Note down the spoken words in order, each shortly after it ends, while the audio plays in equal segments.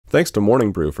Thanks to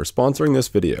Morning Brew for sponsoring this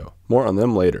video. More on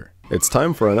them later. It's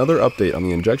time for another update on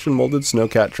the injection molded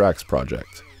Snowcat tracks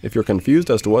project. If you're confused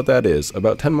as to what that is,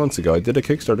 about 10 months ago I did a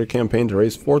Kickstarter campaign to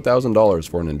raise $4,000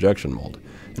 for an injection mold,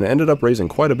 and I ended up raising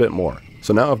quite a bit more.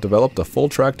 So now I've developed a full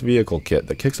tracked vehicle kit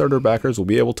that Kickstarter backers will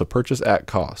be able to purchase at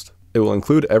cost. It will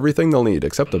include everything they'll need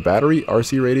except a battery,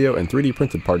 RC radio, and 3D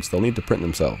printed parts they'll need to print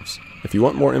themselves. If you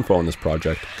want more info on this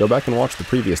project, go back and watch the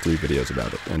previous 3 videos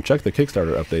about it, and check the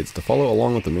Kickstarter updates to follow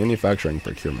along with the manufacturing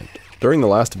procurement. During the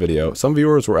last video, some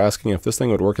viewers were asking if this thing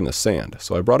would work in the sand,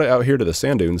 so I brought it out here to the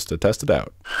sand dunes to test it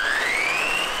out.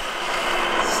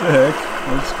 Sick.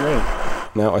 Looks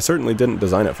great. Now, I certainly didn't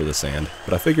design it for the sand,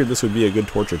 but I figured this would be a good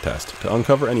torture test to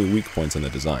uncover any weak points in the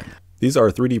design. These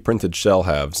are 3D printed shell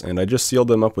halves, and I just sealed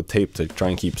them up with tape to try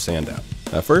and keep sand out.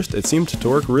 At first, it seemed to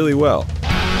work really well.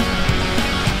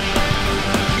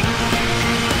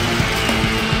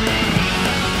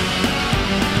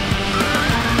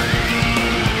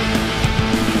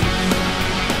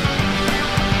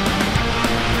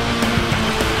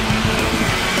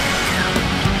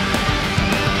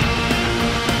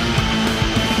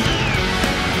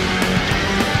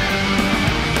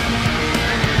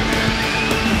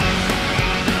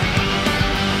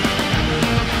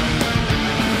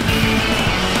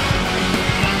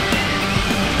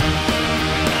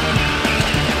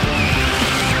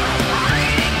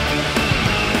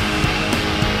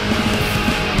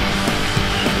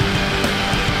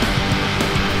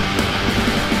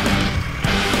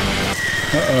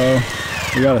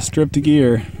 Uh-oh, we got a stripped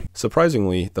gear.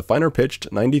 Surprisingly, the finer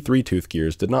pitched 93 tooth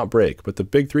gears did not break, but the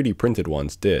big 3D printed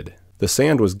ones did. The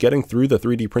sand was getting through the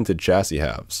 3D printed chassis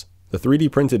halves. The 3D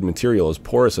printed material is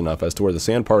porous enough as to where the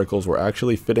sand particles were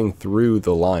actually fitting through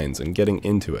the lines and getting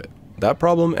into it. That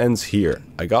problem ends here.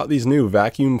 I got these new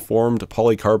vacuum formed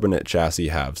polycarbonate chassis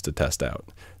halves to test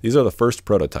out. These are the first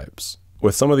prototypes.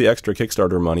 With some of the extra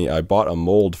Kickstarter money, I bought a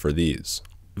mold for these.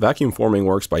 Vacuum forming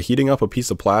works by heating up a piece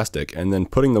of plastic and then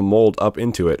putting the mold up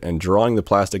into it and drawing the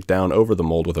plastic down over the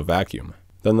mold with a vacuum.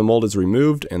 Then the mold is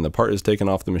removed and the part is taken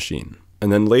off the machine. And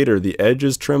then later the edge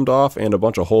is trimmed off and a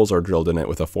bunch of holes are drilled in it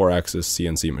with a 4-axis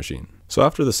CNC machine. So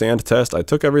after the sand test, I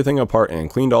took everything apart and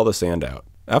cleaned all the sand out.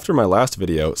 After my last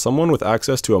video, someone with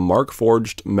access to a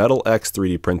Mark-forged Metal X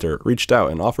 3D printer reached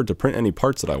out and offered to print any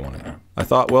parts that I wanted. I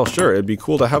thought, well sure, it'd be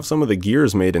cool to have some of the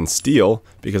gears made in steel,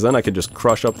 because then I could just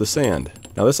crush up the sand.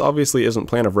 Now this obviously isn't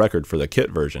plan of record for the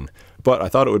kit version, but I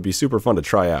thought it would be super fun to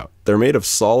try out. They're made of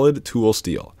solid tool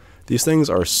steel. These things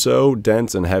are so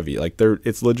dense and heavy, like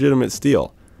it's legitimate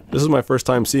steel. This is my first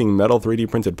time seeing metal 3D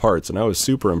printed parts and I was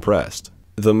super impressed.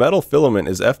 The metal filament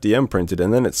is FDM printed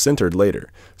and then it's sintered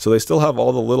later, so they still have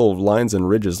all the little lines and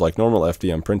ridges like normal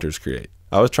FDM printers create.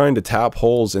 I was trying to tap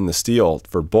holes in the steel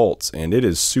for bolts and it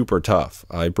is super tough.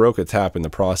 I broke a tap in the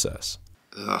process.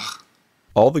 Ugh.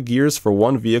 All the gears for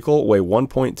one vehicle weigh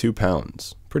 1.2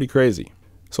 pounds. Pretty crazy.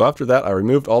 So after that I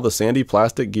removed all the sandy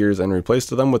plastic gears and replaced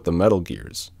them with the metal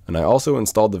gears. And I also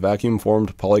installed the vacuum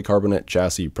formed polycarbonate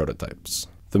chassis prototypes.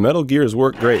 The metal gears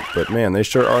work great, but man, they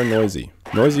sure are noisy.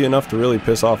 Noisy enough to really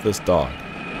piss off this dog.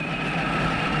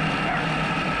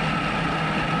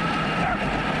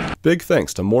 Big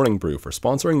thanks to Morning Brew for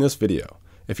sponsoring this video.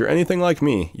 If you're anything like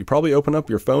me, you probably open up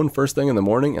your phone first thing in the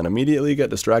morning and immediately get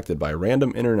distracted by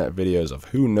random internet videos of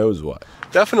who knows what.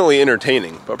 Definitely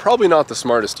entertaining, but probably not the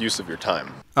smartest use of your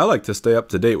time. I like to stay up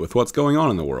to date with what's going on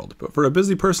in the world, but for a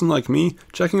busy person like me,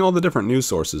 checking all the different news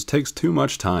sources takes too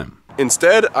much time.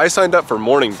 Instead, I signed up for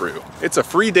Morning Brew. It's a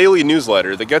free daily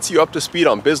newsletter that gets you up to speed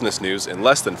on business news in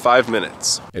less than 5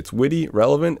 minutes. It's witty,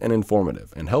 relevant, and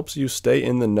informative, and helps you stay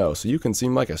in the know so you can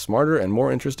seem like a smarter and more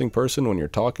interesting person when you're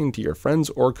talking to your friends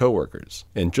or coworkers.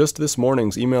 In just this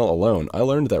morning's email alone, I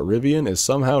learned that Rivian is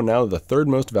somehow now the 3rd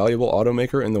most valuable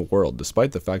automaker in the world,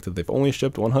 despite the fact that they've only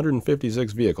shipped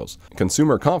 156 vehicles.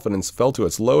 Consumer confidence fell to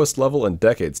its lowest level in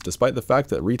decades, despite the fact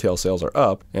that retail sales are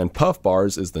up, and Puff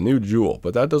Bars is the new jewel,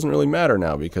 but that doesn't really matter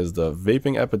now because the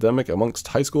vaping epidemic amongst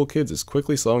high school kids is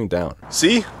quickly slowing down.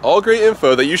 See? All great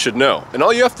info that you should know, and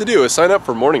all you have to do is sign up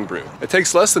for Morning Brew. It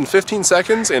takes less than 15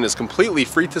 seconds and is completely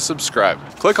free to subscribe.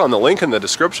 Click on the link in the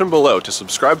description below to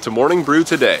subscribe to Morning Brew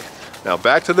today. Now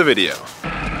back to the video.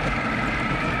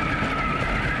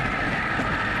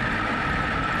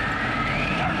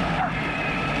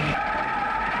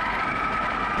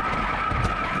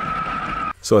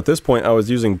 So at this point I was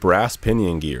using brass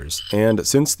pinion gears, and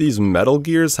since these metal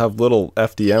gears have little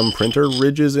FDM printer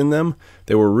ridges in them,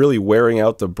 they were really wearing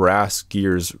out the brass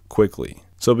gears quickly.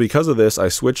 So because of this, I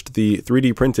switched the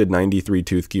 3D printed 93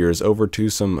 tooth gears over to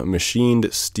some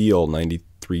machined steel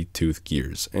 93 tooth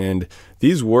gears, and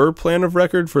these were plan of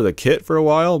record for the kit for a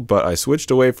while, but I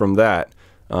switched away from that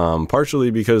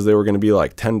partially because they were going to be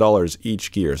like $10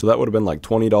 each gear, so that would have been like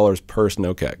 $20 per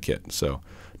Snowcat kit. So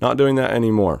not doing that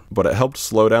anymore, but it helped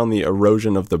slow down the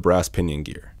erosion of the brass pinion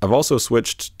gear. I've also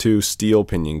switched to steel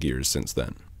pinion gears since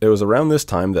then. It was around this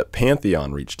time that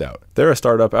Pantheon reached out. They're a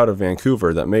startup out of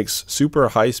Vancouver that makes super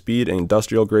high-speed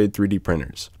industrial-grade 3D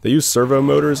printers. They use servo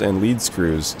motors and lead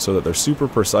screws so that they're super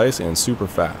precise and super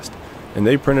fast. And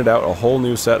they printed out a whole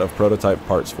new set of prototype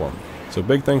parts for me. So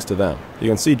big thanks to them. You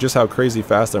can see just how crazy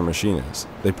fast their machine is.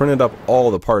 They printed up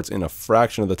all the parts in a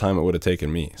fraction of the time it would have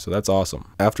taken me, so that's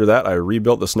awesome. After that, I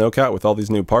rebuilt the Snowcat with all these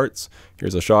new parts.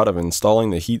 Here's a shot of installing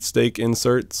the heat stake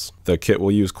inserts. The kit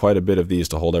will use quite a bit of these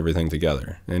to hold everything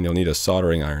together, and you'll need a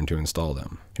soldering iron to install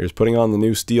them. Here's putting on the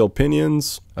new steel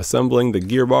pinions, assembling the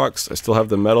gearbox. I still have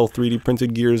the metal 3D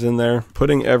printed gears in there.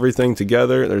 Putting everything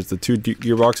together, there's the two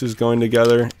gearboxes going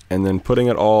together, and then putting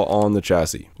it all on the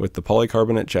chassis with the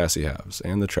polycarbonate chassis halves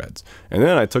and the treads. And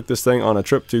then I took this thing on a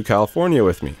trip to California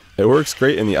with me. It works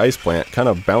great in the ice plant, kind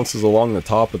of bounces along the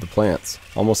top of the plants,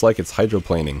 almost like it's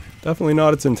hydroplaning. Definitely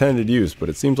not its intended use, but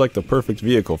it seems like the perfect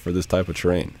vehicle for this type of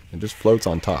terrain. It just floats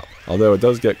on top, although it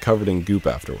does get covered in goop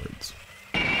afterwards.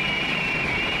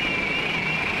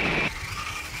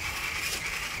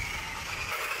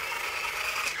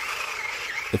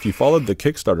 If you followed the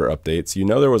Kickstarter updates, you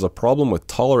know there was a problem with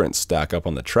tolerance stack up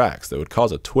on the tracks that would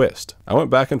cause a twist. I went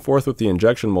back and forth with the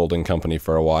injection molding company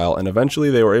for a while, and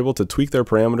eventually they were able to tweak their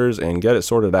parameters and get it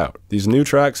sorted out. These new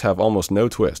tracks have almost no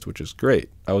twist, which is great.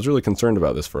 I was really concerned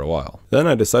about this for a while. Then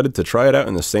I decided to try it out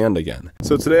in the sand again.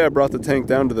 So today I brought the tank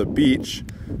down to the beach.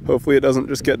 Hopefully it doesn't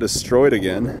just get destroyed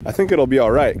again. I think it'll be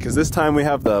alright, because this time we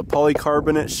have the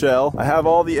polycarbonate shell. I have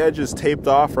all the edges taped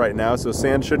off right now, so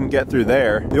sand shouldn't get through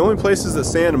there. The only places that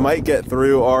sand might get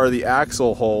through are the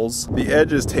axle holes. The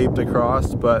edge is taped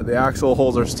across, but the axle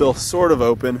holes are still sort of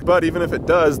open. But even if it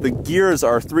does, the gears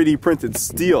are 3D printed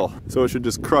steel, so it should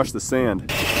just crush the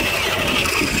sand.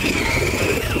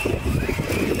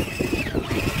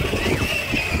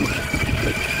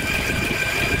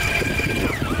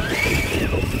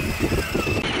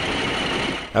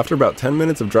 After about 10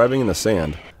 minutes of driving in the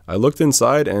sand, I looked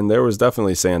inside and there was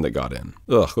definitely sand that got in.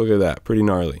 Ugh, look at that, pretty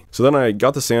gnarly. So then I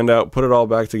got the sand out, put it all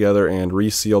back together, and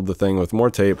resealed the thing with more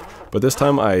tape, but this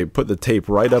time I put the tape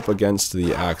right up against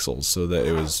the axles so that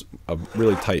it was a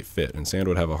really tight fit and sand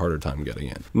would have a harder time getting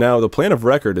in. Now the plan of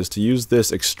record is to use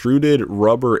this extruded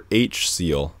rubber H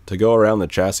seal to go around the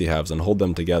chassis halves and hold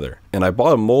them together. And I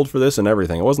bought a mold for this and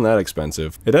everything. It wasn't that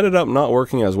expensive. It ended up not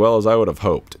working as well as I would have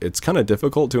hoped. It's kind of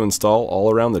difficult to install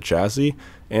all around the chassis,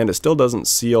 and it still doesn't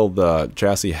seal the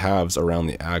chassis halves around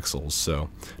the axles, so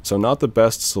not the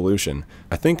best solution.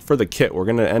 I think for the kit we're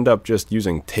going to end up just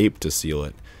using tape to seal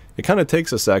it. It kind of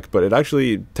takes a sec, but it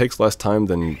actually takes less time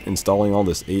than installing all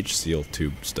this H-seal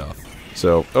tube stuff.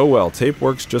 So, oh well, tape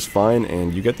works just fine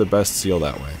and you get the best seal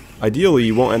that way. Ideally,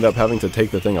 you won't end up having to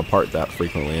take the thing apart that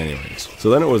frequently anyways.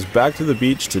 So then it was back to the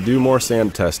beach to do more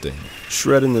sand testing.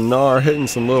 Shredding the gnar, hitting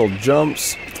some little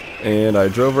jumps, and I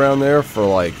drove around there for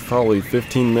like probably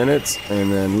 15 minutes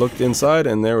and then looked inside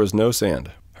and there was no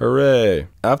sand. Hooray!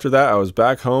 After that I was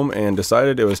back home and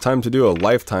decided it was time to do a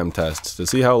lifetime test to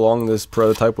see how long this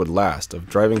prototype would last of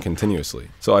driving continuously.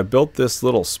 So I built this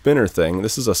little spinner thing.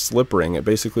 This is a slip ring. It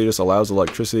basically just allows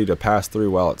electricity to pass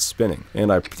through while it's spinning.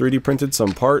 And I 3D printed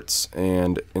some parts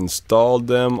and installed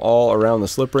them all around the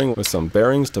slip ring with some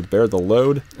bearings to bear the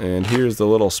load. And here's the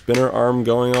little spinner arm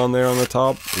going on there on the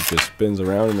top. It just spins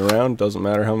around and around, doesn't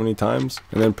matter how many times.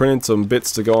 And then printed some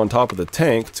bits to go on top of the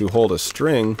tank to hold a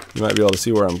string. You might be able to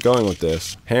see where I'm going with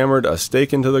this. Hammered a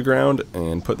stake into the ground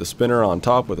and put the spinner on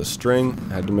top with a string.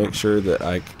 I had to make sure that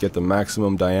I could get the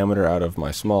maximum diameter out of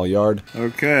my small yard.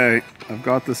 Okay, I've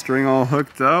got the string all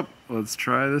hooked up. Let's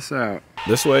try this out.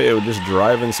 This way it would just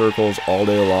drive in circles all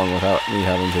day long without me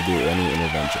having to do any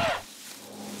intervention.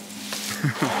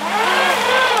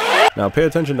 Now pay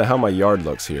attention to how my yard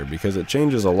looks here because it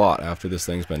changes a lot after this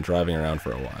thing's been driving around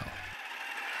for a while.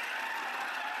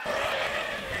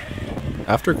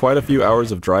 After quite a few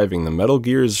hours of driving, the metal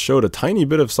gears showed a tiny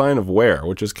bit of sign of wear,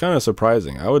 which is kind of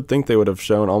surprising. I would think they would have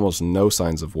shown almost no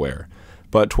signs of wear.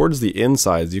 But towards the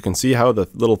insides, you can see how the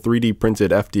little 3D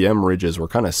printed FDM ridges were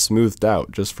kind of smoothed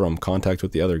out just from contact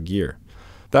with the other gear.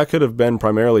 That could have been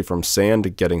primarily from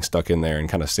sand getting stuck in there and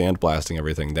kind of sandblasting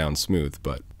everything down smooth,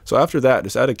 but... So after that,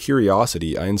 just out of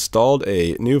curiosity, I installed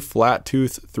a new flat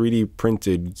tooth 3D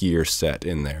printed gear set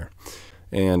in there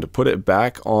and put it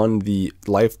back on the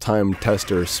lifetime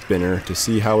tester spinner to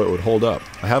see how it would hold up.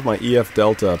 I have my EF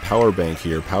Delta power bank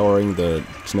here powering the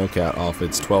Snowcat off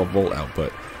its 12 volt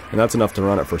output, and that's enough to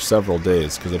run it for several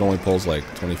days because it only pulls like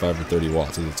 25 or 30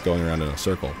 watts as it's going around in a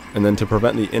circle. And then to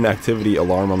prevent the inactivity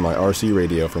alarm on my RC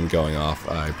radio from going off,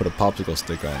 I put a popsicle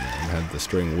stick on there and had the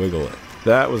string wiggle it.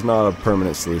 That was not a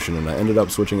permanent solution, and I ended up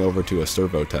switching over to a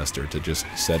servo tester to just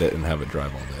set it and have it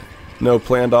drive all day. No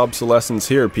planned obsolescence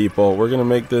here, people. We're going to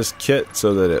make this kit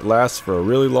so that it lasts for a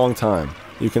really long time.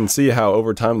 You can see how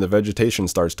over time the vegetation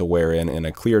starts to wear in and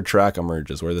a clear track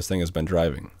emerges where this thing has been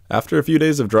driving. After a few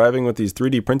days of driving with these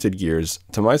 3D printed gears,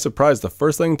 to my surprise, the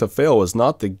first thing to fail was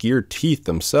not the gear teeth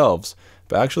themselves,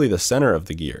 but actually the center of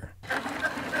the gear.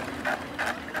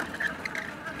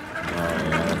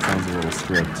 That sounds a little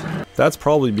strict. That's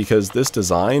probably because this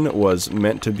design was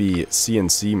meant to be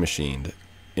CNC machined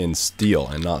in steel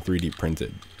and not 3D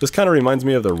printed. This kind of reminds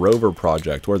me of the Rover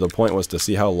project, where the point was to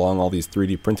see how long all these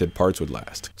 3D printed parts would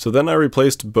last. So then I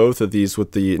replaced both of these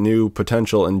with the new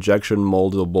potential injection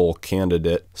moldable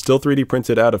candidate, still 3D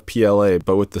printed out of PLA,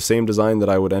 but with the same design that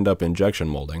I would end up injection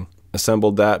molding.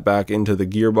 Assembled that back into the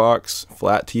gearbox,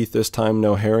 flat teeth this time,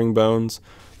 no herringbones.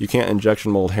 You can't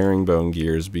injection mold herringbone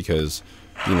gears because,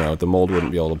 you know, the mold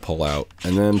wouldn't be able to pull out.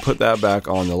 And then put that back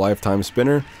on the lifetime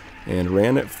spinner and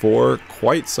ran it for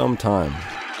quite some time.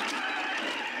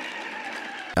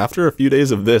 After a few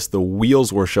days of this, the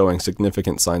wheels were showing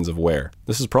significant signs of wear.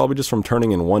 This is probably just from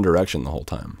turning in one direction the whole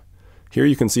time. Here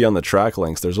you can see on the track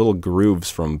links there's little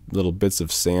grooves from little bits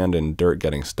of sand and dirt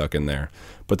getting stuck in there.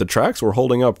 But the tracks were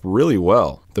holding up really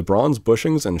well. The bronze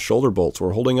bushings and shoulder bolts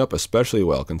were holding up especially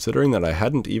well, considering that I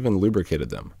hadn't even lubricated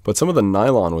them. But some of the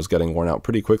nylon was getting worn out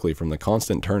pretty quickly from the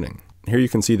constant turning. Here you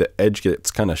can see the edge gets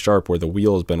kind of sharp where the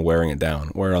wheel has been wearing it down,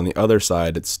 where on the other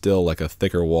side it's still like a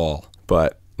thicker wall.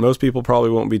 But most people probably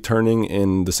won't be turning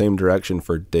in the same direction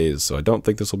for days, so I don't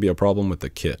think this will be a problem with the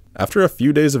kit. After a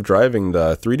few days of driving,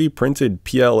 the 3D printed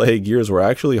PLA gears were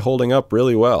actually holding up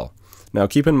really well. Now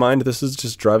keep in mind this is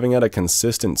just driving at a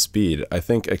consistent speed. I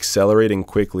think accelerating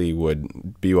quickly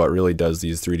would be what really does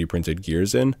these 3D printed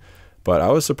gears in. But I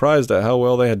was surprised at how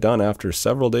well they had done after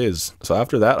several days. So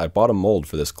after that, I bought a mold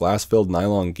for this glass-filled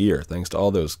nylon gear, thanks to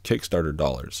all those Kickstarter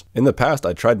dollars. In the past,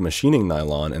 I tried machining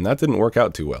nylon, and that didn't work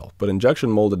out too well. But injection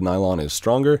molded nylon is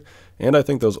stronger, and I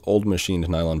think those old machined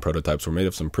nylon prototypes were made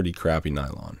of some pretty crappy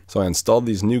nylon. So I installed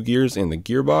these new gears in the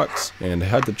gearbox, and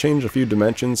had to change a few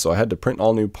dimensions, so I had to print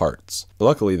all new parts.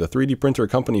 Luckily, the 3D printer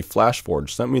company Flashforge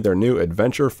sent me their new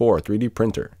Adventure 4 3D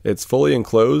printer. It's fully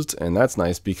enclosed, and that's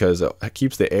nice because it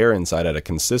keeps the air inside at a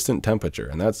consistent temperature,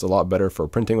 and that's a lot better for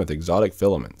printing with exotic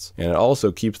filaments. And it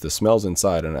also keeps the smells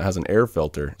inside, and it has an air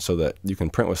filter so that you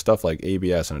can print with stuff like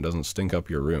ABS and it doesn't stink up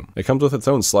your room. It comes with its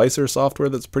own slicer software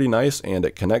that's pretty nice, and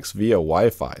it connects via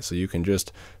Wi-Fi, so you can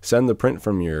just send the print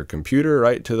from your computer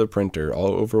right to the printer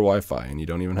all over Wi-Fi, and you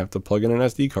don't even have to plug in an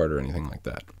SD card or anything like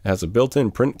that. It has a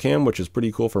built-in print cam, which is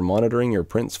pretty cool for monitoring your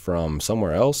prints from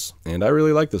somewhere else, and I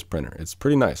really like this printer. It's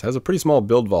pretty nice. It has a pretty small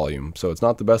build volume, so it's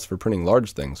not the best for printing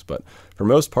large things, but for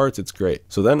most parts it's great.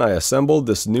 So then I assembled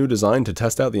this new design to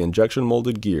test out the injection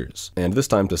molded gears, and this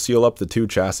time to seal up the two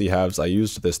chassis halves I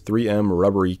used this 3M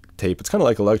rubbery tape. It's kind of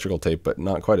like electrical tape, but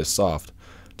not quite as soft,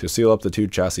 to seal up the two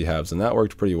chassis halves, and that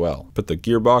worked pretty well. Put the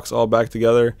gearbox all back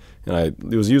together, and I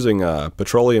was using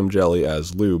petroleum jelly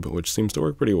as lube, which seems to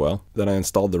work pretty well. Then I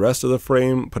installed the rest of the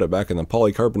frame, put it back in the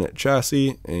polycarbonate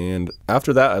chassis, and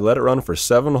after that I let it run for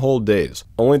 7 whole days.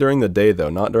 Only during the day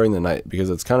though, not during the night, because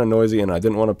it's kind of noisy and I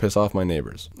didn't want to piss off my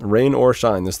neighbors. Rain or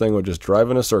shine, this thing would just drive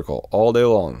in a circle all day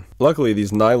long. Luckily,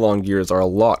 these nylon gears are a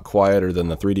lot quieter than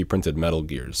the 3D printed metal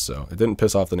gears, so it didn't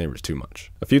piss off the neighbors too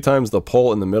much. A few times the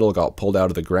pole in the middle got pulled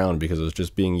out of the ground because it was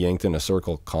just being yanked in a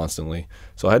circle constantly,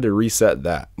 so I had to reset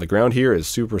that. The ground here is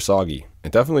super soggy.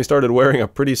 It definitely started wearing a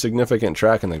pretty significant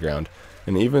track in the ground,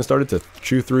 and it even started to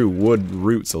chew through wood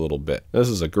roots a little bit. This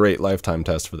is a great lifetime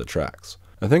test for the tracks.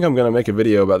 I think I'm going to make a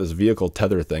video about this vehicle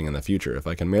tether thing in the future if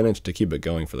I can manage to keep it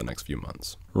going for the next few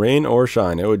months. Rain or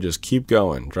shine, it would just keep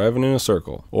going, driving in a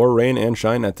circle, or rain and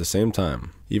shine at the same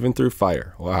time, even through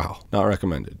fire. Wow, not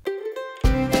recommended.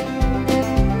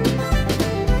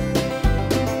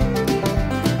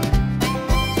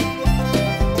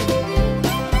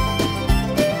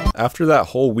 After that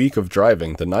whole week of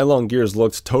driving, the nylon gears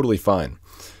looked totally fine.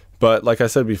 But like I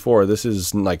said before, this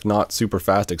is like not super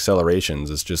fast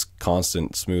accelerations, it's just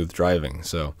constant smooth driving.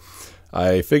 So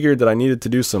I figured that I needed to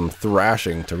do some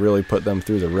thrashing to really put them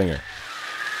through the ringer.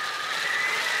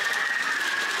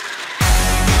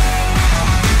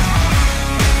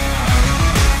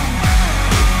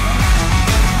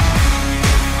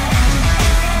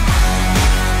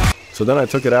 So then I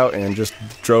took it out and just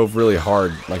drove really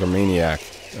hard like a maniac.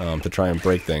 to try and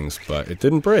break things, but it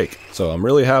didn't break. So I'm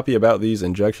really happy about these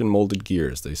injection molded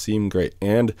gears. They seem great,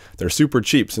 and they're super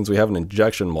cheap since we have an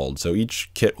injection mold, so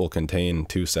each kit will contain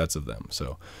 2 sets of them.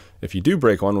 So if you do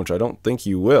break one, which I don't think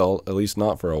you will, at least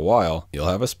not for a while, you'll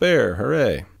have a spare.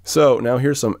 Hooray! So now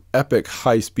here's some epic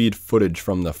high-speed footage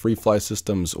from the FreeFly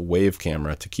Systems Wave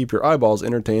camera to keep your eyeballs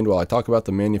entertained while I talk about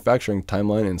the manufacturing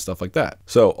timeline and stuff like that.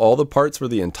 So all the parts for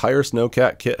the entire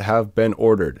Snowcat kit have been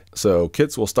ordered. So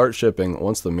kits will start shipping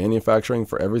once the manufacturing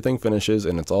for everything finishes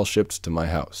and it's all shipped to my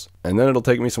house. And then it'll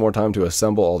take me some more time to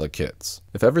assemble all the kits.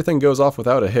 If everything goes off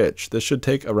without a hitch, this should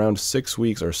take around 6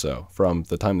 weeks or so from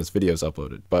the time this video is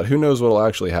uploaded. But who knows what'll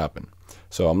actually happen.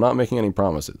 So I'm not making any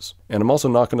promises. And I'm also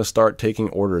not going to start taking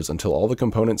orders until all the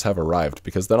components have arrived,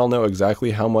 because then I'll know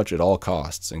exactly how much it all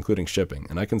costs, including shipping,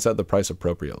 and I can set the price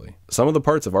appropriately. Some of the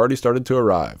parts have already started to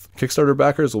arrive. Kickstarter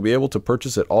backers will be able to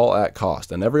purchase it all at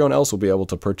cost, and everyone else will be able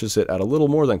to purchase it at a little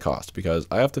more than cost, because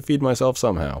I have to feed myself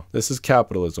somehow. This is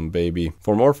capitalism, baby.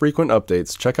 For more frequent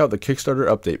updates, check out the Kickstarter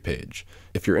update page.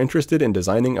 If you're interested in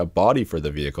designing a body for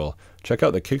the vehicle, check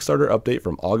out the Kickstarter update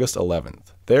from August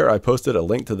 11th. There I posted a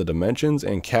link to the dimensions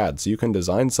and CAD so you can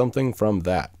design something from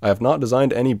that. I have not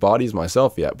designed any bodies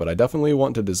myself yet, but I definitely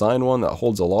want to design one that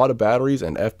holds a lot of batteries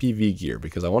and FPV gear,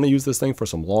 because I want to use this thing for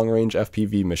some long-range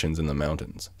FPV missions in the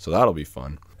mountains. So that'll be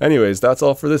fun. Anyways, that's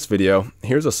all for this video.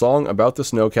 Here's a song about the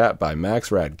Snowcat by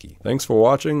Max Radke. Thanks for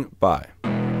watching. Bye.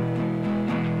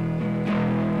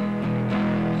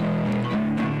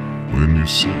 When you're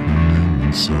sitting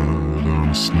inside on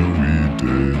a snowy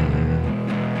day,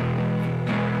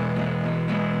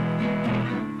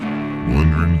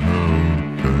 wondering how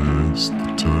to pass the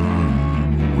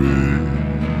time away,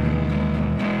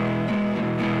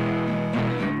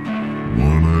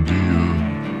 one idea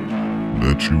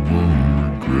that you won't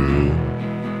regret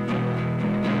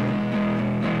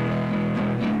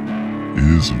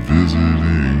is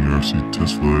visiting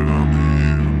rctestflight on the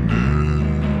internet.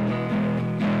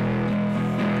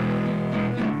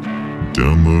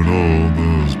 Download all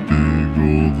those big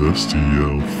old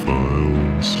STL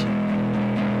files.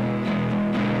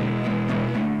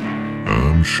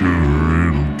 I'm sure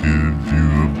it'll give you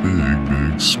a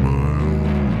big smile.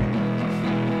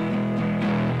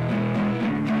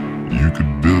 You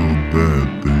could build that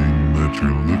thing that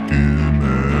you're looking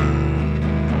at.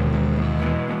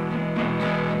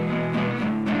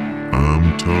 I'm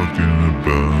talking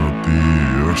about the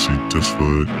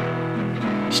rctestflight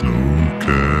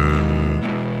Snowcat.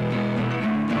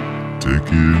 Take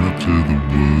it up to the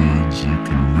woods, you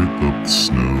can rip up the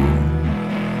snow.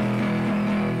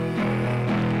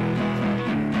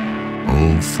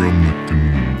 All from the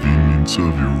convenience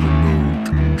of your remote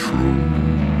control.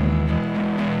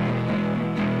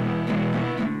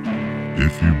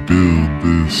 If you build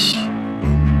this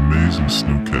amazing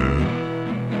Snowcat,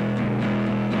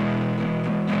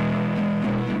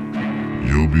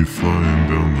 you'll be flying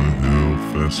down the hill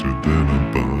faster than a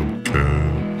bobcat.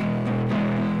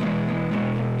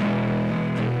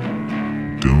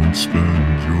 Don't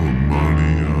spend your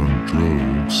money on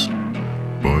drugs,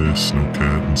 buy a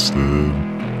Snowcat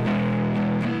instead.